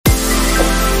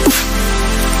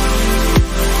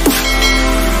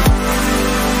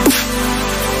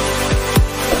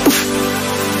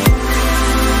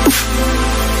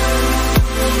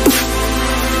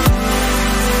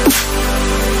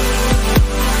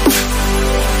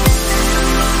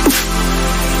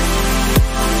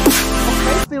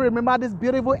remember this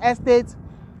beautiful estate.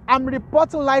 I'm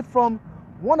reporting live from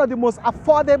one of the most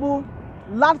affordable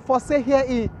land for sale here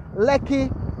in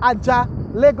Lekki, Ajah,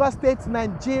 Lagos State,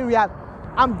 Nigeria.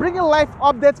 I'm bringing live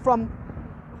updates from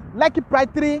Lekki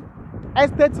Pride III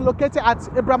estate located at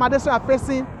Adesanya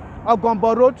facing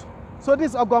Ogombo Road. So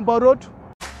this is Ogombo Road.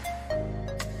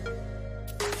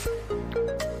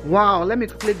 Wow, let me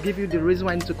quickly give you the reason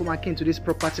why I need to come back into this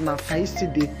property now. Can you see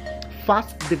the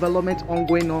fast development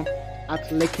ongoing on at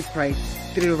Lekki Pride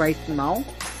III right now?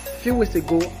 Few weeks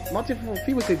ago,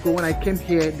 when I came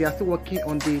here, they are still working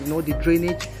on the the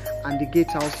drainage and the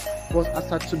gatehouse. But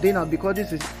as of today now, because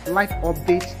this is live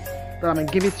update that I'm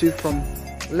giving to you from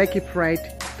Lekki Pride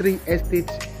III estate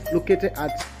located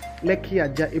at Lekki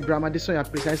Ajah, Adesanya,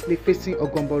 precisely facing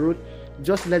Ogombo Road,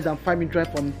 just less than 5-minute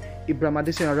drive from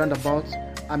Adesanya roundabout.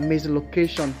 Amazing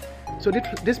location. So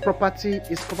this property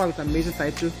is covered with amazing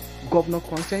title, governor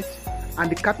consent, and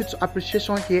the capital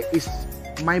appreciation here is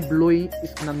mind-blowing.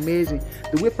 It's amazing.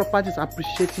 The way property is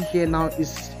appreciating here now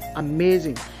is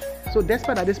amazing. So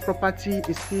despite that this property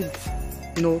is still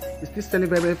it's still selling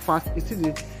very, very fast, it's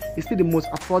still the most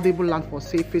affordable land for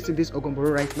sale facing this Ogombo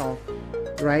Road right now.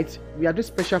 Right, we are doing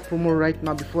special promo right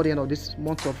now before the end of this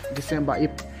month of December.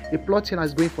 A plot here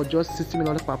is going for just 60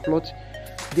 million per plot.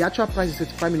 The actual price is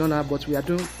 65 million, but we are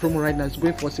doing promo right now. It's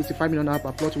going for 65 million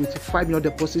per plot with 5 million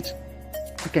deposit.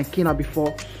 You can key now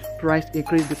before price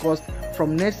increase, because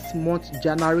from next month,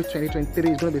 January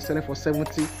 2023, it's going to be selling for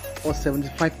 70 or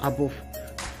 75 above.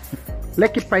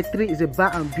 Lekki Pride III is a buy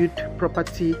and build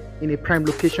property in a prime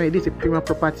location. It is a premium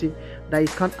property that you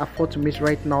can't afford to miss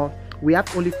right now. We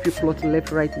have only few plots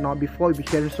left right now before we be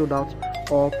hearing sold out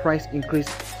or price increase.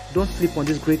 Don't sleep on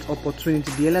this great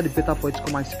opportunity. The earlier the better for you to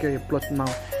come and secure your plot now.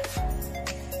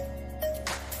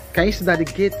 Can you see that the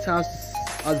gatehouse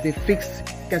has been fixed?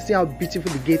 You can see how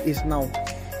beautiful the gate is now.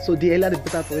 So the earlier the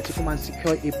better for you to come and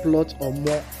secure a plot or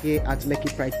more here at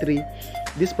Lekki Pride III.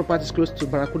 This property is close to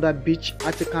Barracuda Beach,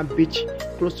 Artican Beach,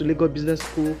 close to Lagos Business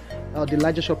School, the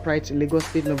largest shop price in Lagos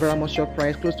State, Novara Shop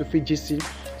price, close to FGC.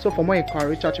 So for more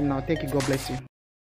inquiry, reach out to me now. Thank you. God bless you.